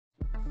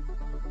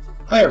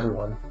Hi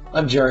everyone,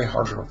 I'm Jerry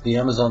Hargrove, the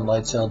Amazon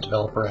Lightsail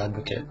Developer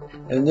Advocate,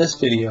 and in this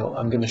video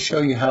I'm going to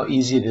show you how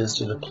easy it is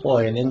to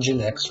deploy an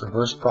NGINX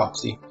reverse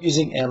proxy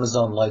using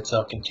Amazon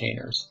Lightsail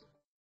containers.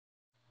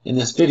 In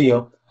this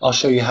video, I'll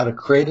show you how to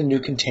create a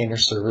new container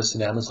service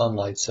in Amazon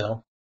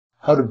Lightsail,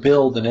 how to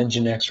build an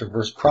NGINX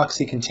reverse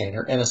proxy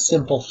container and a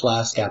simple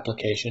Flask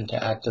application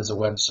to act as a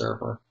web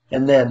server,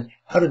 and then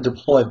how to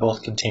deploy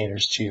both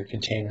containers to your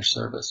container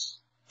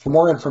service. For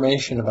more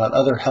information about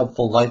other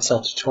helpful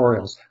Lightsail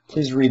tutorials,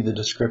 please read the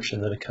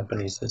description that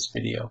accompanies this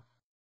video.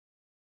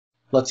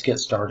 Let's get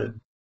started.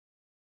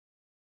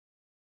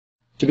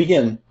 To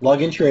begin,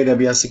 log into your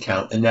AWS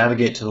account and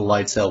navigate to the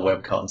Lightsail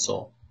web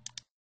console.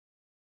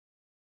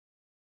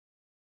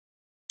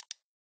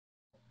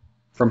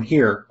 From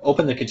here,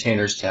 open the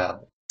Containers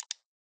tab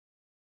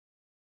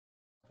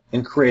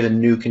and create a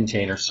new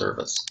container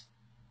service.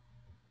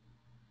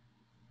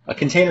 A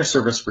container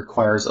service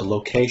requires a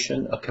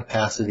location, a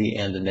capacity,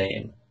 and a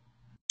name.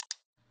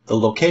 The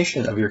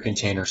location of your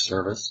container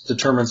service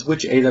determines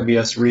which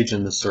AWS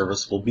region the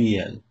service will be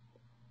in.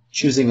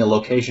 Choosing a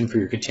location for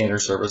your container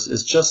service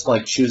is just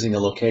like choosing a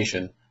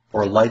location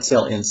for a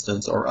Lightsail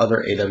instance or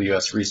other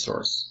AWS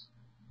resource.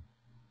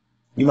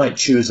 You might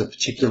choose a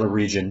particular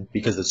region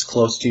because it's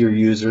close to your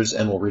users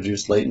and will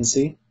reduce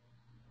latency,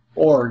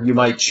 or you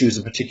might choose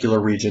a particular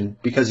region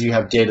because you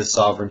have data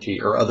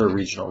sovereignty or other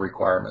regional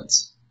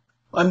requirements.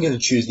 I'm going to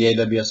choose the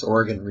AWS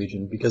Oregon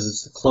region because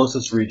it's the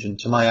closest region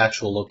to my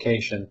actual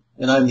location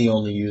and I'm the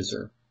only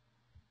user.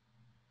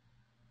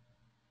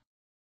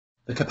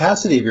 The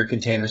capacity of your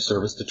container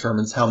service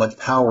determines how much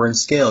power and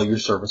scale your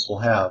service will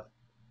have.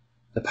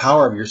 The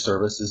power of your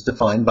service is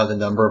defined by the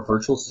number of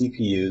virtual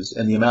CPUs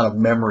and the amount of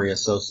memory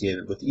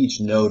associated with each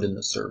node in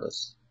the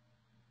service.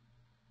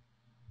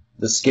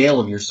 The scale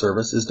of your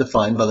service is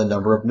defined by the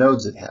number of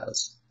nodes it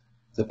has.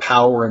 The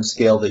power and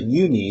scale that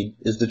you need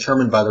is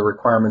determined by the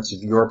requirements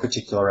of your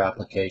particular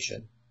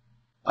application.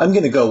 I'm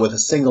going to go with a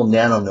single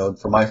nano node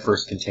for my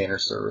first container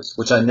service,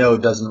 which I know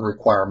doesn't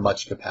require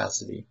much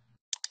capacity.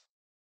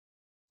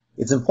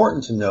 It's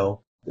important to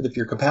know that if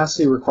your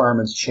capacity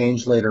requirements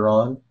change later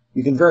on,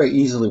 you can very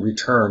easily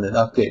return and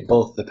update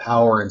both the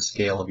power and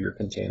scale of your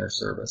container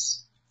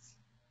service.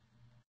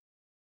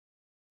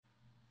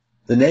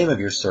 The name of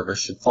your service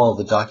should follow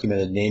the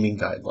documented naming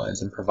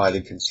guidelines and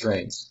provided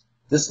constraints.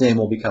 This name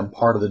will become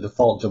part of the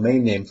default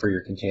domain name for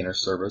your container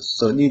service,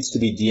 so it needs to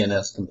be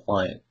DNS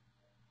compliant.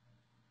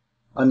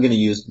 I'm going to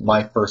use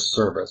my first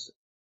service.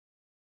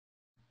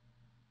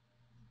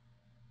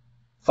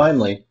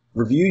 Finally,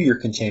 review your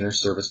container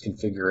service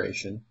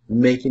configuration,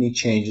 make any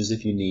changes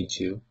if you need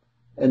to,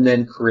 and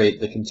then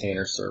create the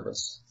container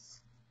service.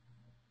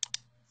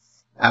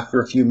 After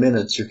a few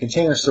minutes, your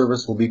container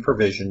service will be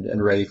provisioned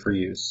and ready for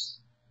use.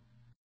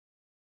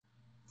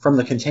 From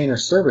the container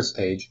service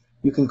page,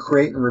 you can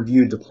create and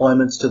review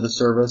deployments to the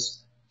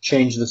service,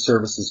 change the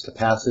service's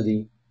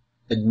capacity,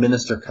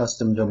 administer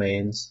custom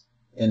domains,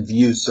 and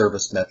view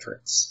service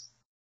metrics.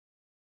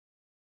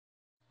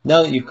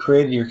 Now that you've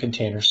created your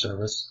container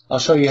service, I'll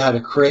show you how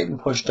to create and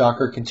push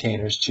Docker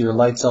containers to your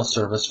Lightsail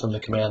service from the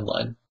command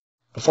line.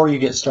 Before you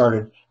get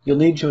started, you'll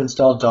need to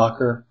install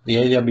Docker, the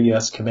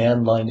AWS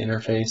Command Line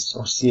Interface,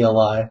 or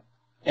CLI,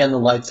 and the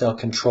Lightsail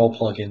control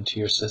plugin to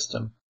your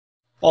system.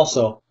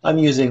 Also, I'm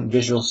using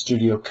Visual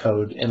Studio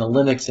Code and a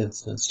Linux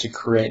instance to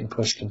create and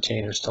push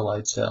containers to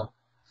Lightsail.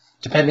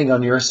 Depending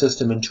on your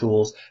system and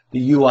tools,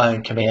 the UI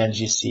and commands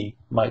you see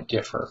might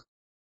differ.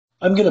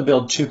 I'm going to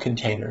build two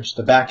containers,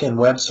 the backend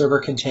web server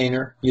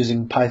container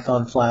using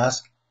Python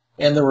Flask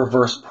and the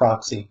reverse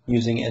proxy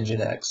using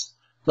NGINX.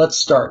 Let's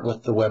start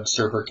with the web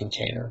server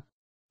container.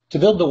 To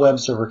build the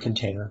web server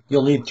container,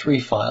 you'll need three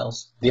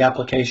files, the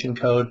application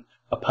code,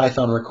 a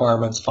Python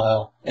requirements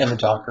file, and a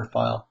Docker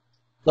file.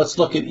 Let's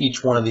look at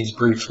each one of these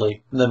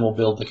briefly, and then we'll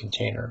build the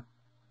container.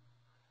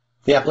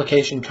 The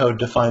application code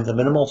defines a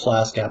minimal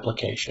Flask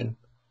application.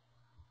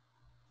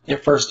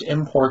 It first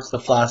imports the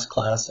Flask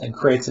class and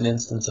creates an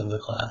instance of the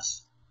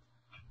class.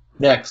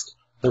 Next,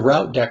 the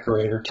route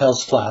decorator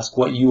tells Flask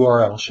what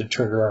URL should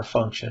trigger our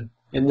function,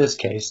 in this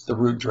case, the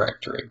root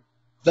directory.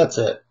 That's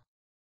it.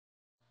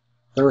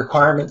 The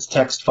requirements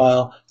text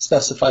file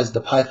specifies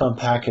the Python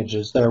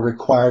packages that are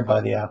required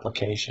by the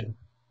application.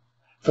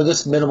 For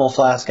this minimal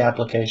Flask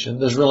application,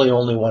 there's really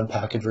only one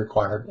package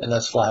required, and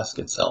that's Flask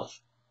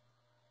itself.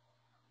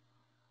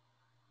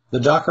 The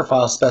Docker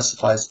file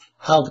specifies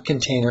how the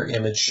container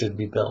image should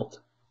be built.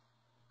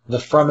 The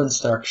from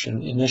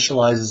instruction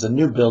initializes a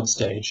new build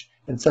stage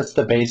and sets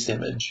the base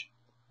image.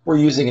 We're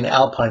using an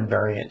Alpine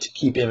variant to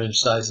keep image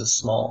sizes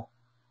small.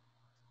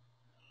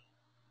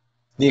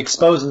 The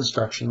expose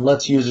instruction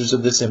lets users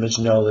of this image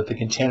know that the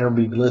container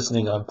will be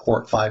listening on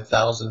port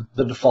 5000,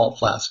 the default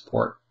Flask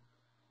port.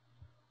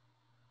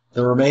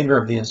 The remainder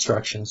of the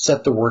instructions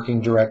set the working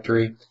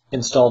directory,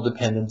 install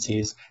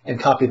dependencies, and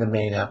copy the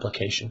main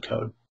application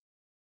code.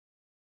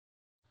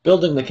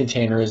 Building the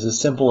container is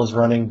as simple as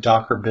running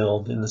docker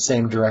build in the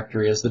same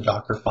directory as the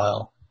Docker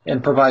file,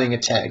 and providing a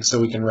tag so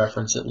we can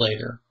reference it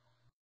later.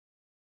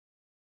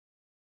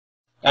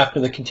 After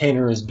the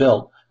container is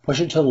built, Push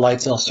it to the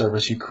Lightsail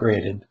service you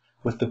created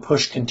with the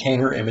push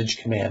container image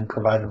command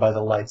provided by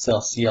the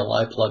Lightsail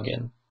CLI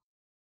plugin.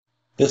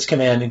 This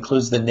command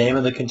includes the name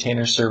of the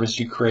container service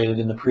you created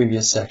in the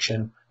previous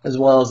section, as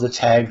well as the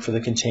tag for the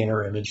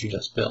container image you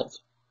just built.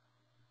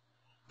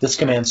 This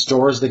command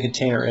stores the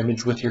container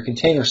image with your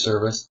container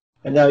service,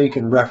 and now you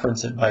can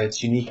reference it by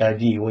its unique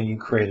ID when you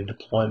create a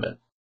deployment.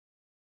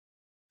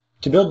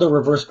 To build the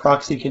reverse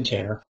proxy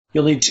container,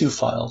 you'll need two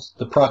files,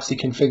 the proxy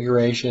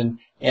configuration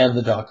and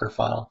the Docker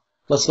file.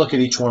 Let's look at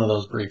each one of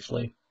those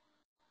briefly.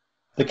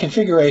 The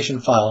configuration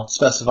file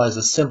specifies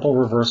a simple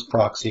reverse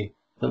proxy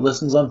that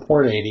listens on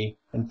port 80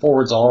 and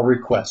forwards all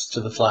requests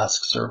to the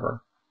Flask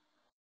server.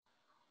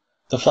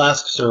 The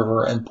Flask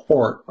server and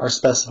port are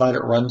specified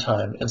at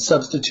runtime and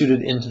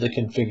substituted into the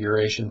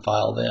configuration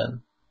file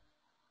then.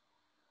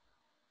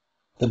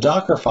 The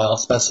Docker file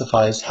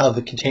specifies how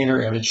the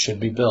container image should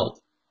be built.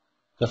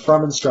 The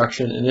from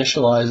instruction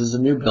initializes a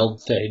new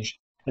build stage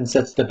and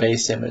sets the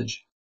base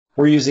image.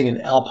 We're using an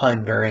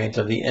Alpine variant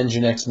of the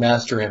NGINX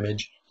master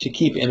image to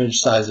keep image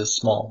sizes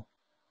small.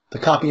 The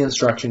copy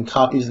instruction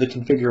copies the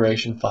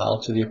configuration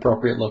file to the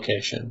appropriate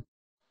location.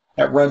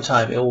 At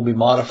runtime, it will be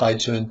modified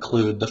to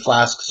include the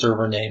Flask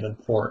server name and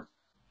port.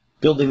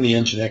 Building the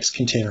NGINX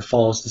container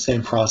follows the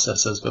same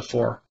process as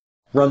before.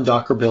 Run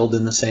Docker build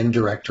in the same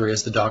directory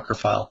as the Docker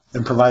file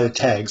and provide a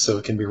tag so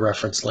it can be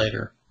referenced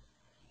later.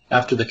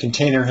 After the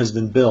container has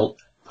been built,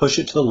 push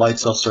it to the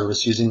Lightsail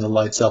service using the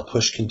Lightsail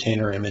push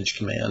container image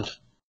command.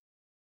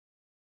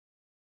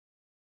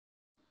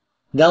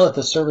 Now that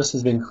the service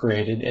has been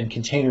created and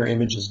container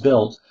image is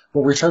built,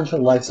 we'll return to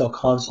the Lightsail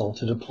console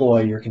to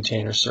deploy your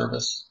container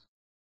service.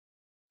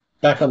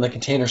 Back on the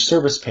container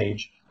service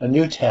page, a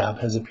new tab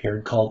has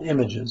appeared called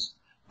Images.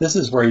 This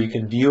is where you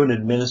can view and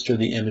administer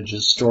the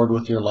images stored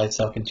with your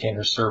Lightsail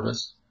container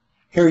service.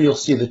 Here you'll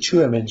see the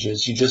two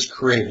images you just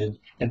created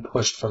and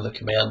pushed from the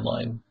command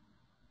line.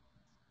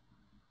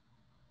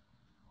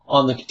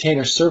 On the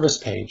container service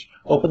page,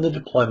 open the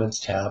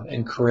Deployments tab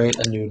and create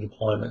a new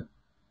deployment.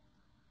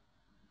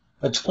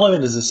 A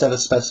deployment is a set of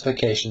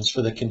specifications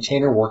for the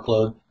container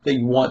workload that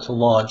you want to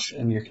launch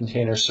in your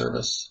container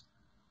service.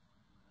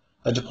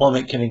 A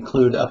deployment can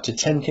include up to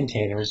 10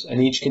 containers,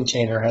 and each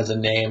container has a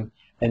name,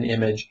 an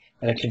image,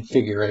 and a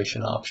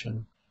configuration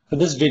option. For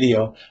this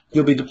video,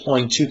 you'll be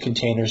deploying two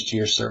containers to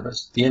your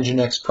service, the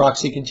NGINX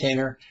proxy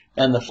container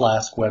and the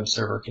Flask web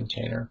server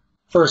container.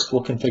 First,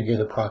 we'll configure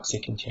the proxy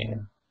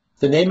container.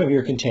 The name of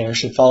your container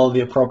should follow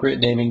the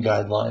appropriate naming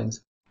guidelines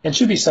and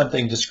should be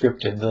something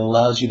descriptive that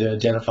allows you to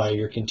identify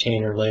your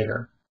container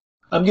later.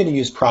 I'm going to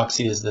use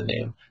Proxy as the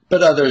name,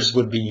 but others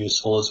would be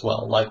useful as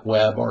well, like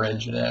Web or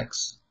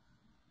NGINX.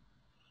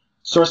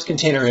 Source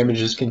container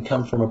images can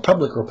come from a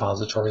public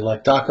repository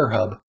like Docker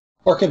Hub,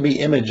 or can be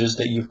images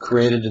that you've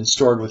created and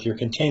stored with your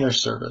container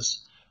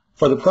service.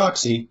 For the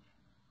proxy,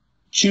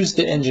 choose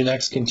the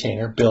NGINX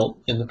container built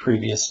in the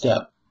previous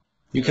step.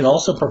 You can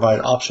also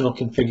provide optional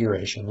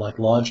configuration like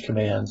launch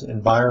commands,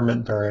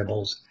 environment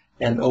variables,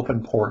 and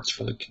open ports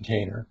for the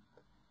container.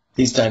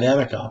 These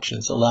dynamic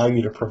options allow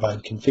you to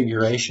provide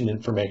configuration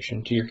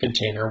information to your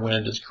container when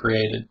it is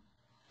created.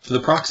 For the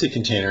proxy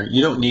container,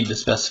 you don't need to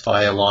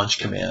specify a launch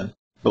command,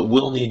 but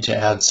will need to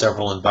add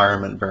several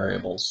environment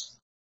variables.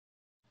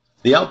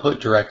 The output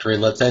directory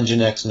lets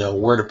NGINX know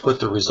where to put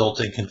the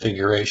resulting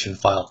configuration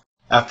file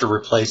after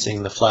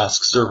replacing the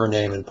Flask server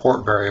name and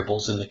port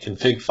variables in the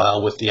config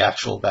file with the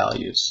actual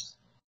values.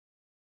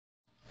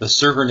 The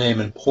server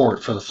name and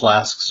port for the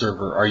Flask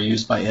server are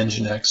used by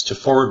NGINX to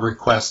forward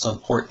requests on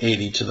port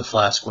 80 to the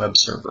Flask web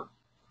server.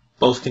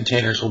 Both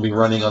containers will be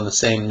running on the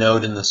same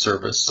node in the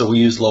service, so we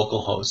use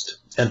localhost,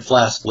 and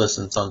Flask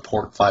listens on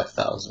port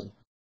 5000.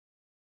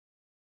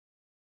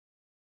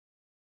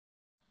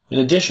 In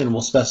addition,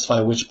 we'll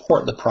specify which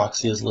port the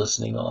proxy is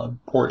listening on,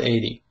 port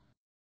 80.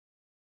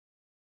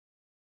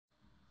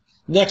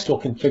 Next, we'll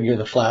configure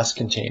the Flask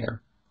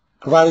container.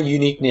 Provide a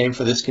unique name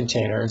for this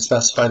container and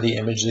specify the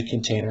image the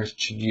container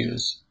should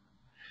use.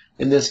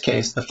 In this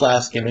case, the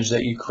Flask image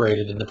that you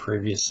created in the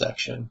previous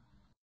section.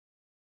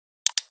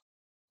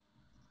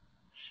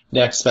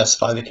 Next,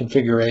 specify the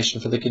configuration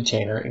for the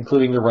container,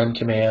 including the run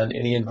command,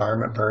 any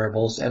environment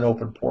variables, and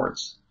open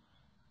ports.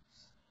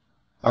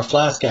 Our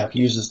Flask app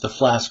uses the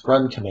Flask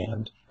run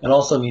command and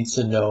also needs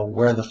to know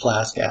where the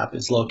Flask app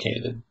is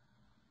located.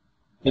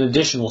 In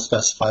addition, we'll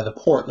specify the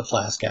port the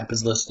Flask app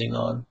is listening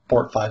on,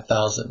 port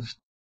 5000.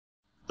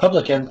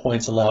 Public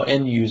endpoints allow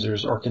end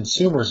users or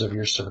consumers of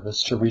your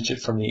service to reach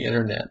it from the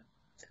internet.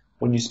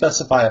 When you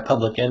specify a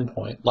public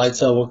endpoint,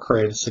 Lightsail will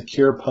create a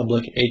secure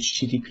public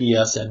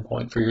HTTPS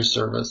endpoint for your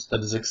service that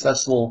is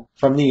accessible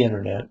from the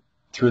internet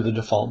through the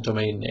default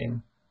domain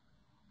name.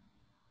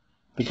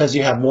 Because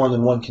you have more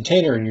than one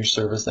container in your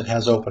service that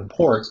has open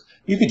ports,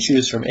 you can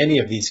choose from any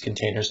of these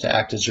containers to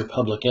act as your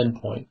public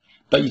endpoint,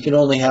 but you can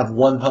only have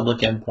one public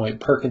endpoint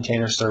per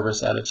container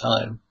service at a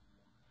time.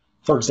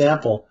 For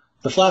example,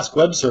 the Flask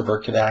web server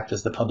could act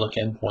as the public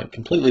endpoint,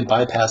 completely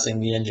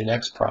bypassing the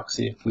NGINX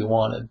proxy if we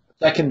wanted.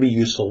 That can be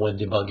useful when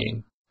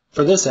debugging.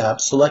 For this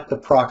app, select the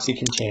proxy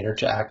container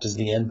to act as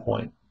the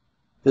endpoint.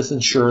 This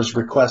ensures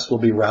requests will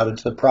be routed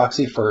to the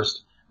proxy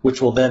first,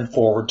 which will then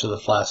forward to the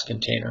Flask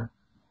container.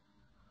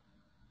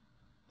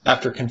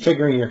 After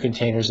configuring your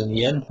containers in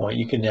the endpoint,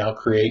 you can now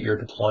create your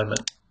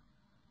deployment.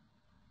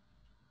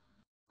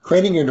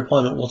 Creating your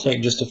deployment will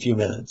take just a few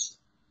minutes.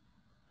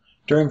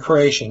 During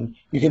creation,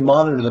 you can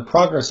monitor the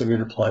progress of your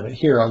deployment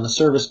here on the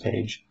service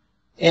page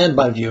and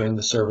by viewing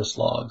the service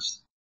logs.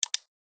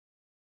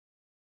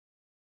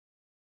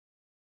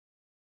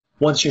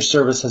 Once your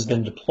service has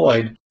been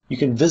deployed, you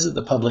can visit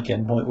the public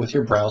endpoint with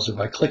your browser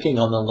by clicking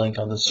on the link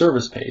on the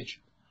service page.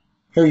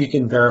 Here you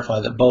can verify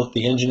that both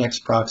the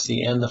NGINX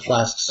proxy and the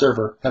Flask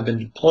server have been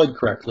deployed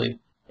correctly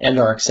and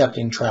are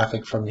accepting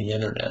traffic from the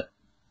Internet.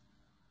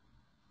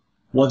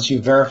 Once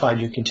you've verified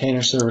your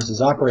container service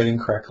is operating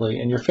correctly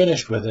and you're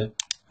finished with it,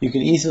 you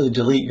can easily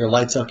delete your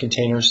Lightsail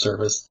container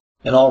service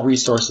and all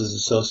resources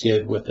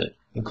associated with it,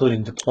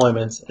 including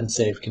deployments and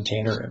saved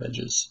container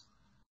images.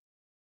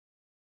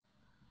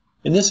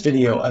 In this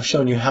video, I've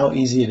shown you how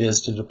easy it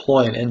is to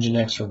deploy an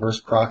NGINX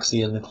reverse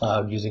proxy in the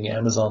cloud using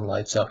Amazon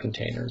Lightsail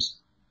containers.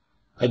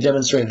 I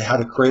demonstrated how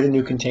to create a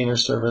new container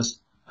service,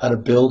 how to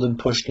build and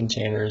push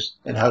containers,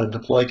 and how to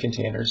deploy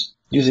containers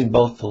using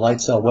both the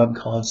Lightsail web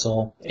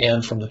console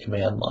and from the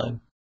command line.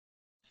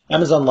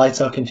 Amazon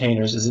Lightsail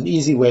Containers is an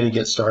easy way to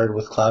get started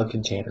with cloud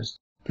containers,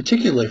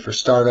 particularly for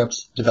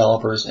startups,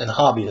 developers, and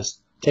hobbyists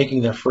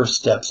taking their first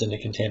steps into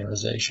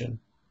containerization.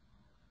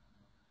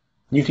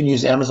 You can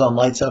use Amazon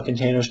Lightsail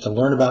Containers to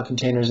learn about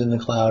containers in the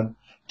cloud,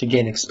 to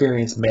gain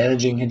experience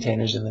managing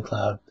containers in the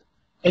cloud,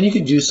 and you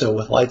can do so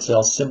with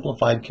Lightsail's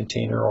simplified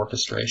container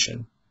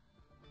orchestration.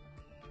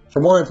 For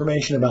more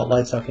information about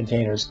Lightsail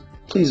Containers,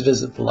 please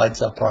visit the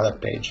Lightsail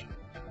product page.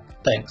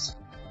 Thanks.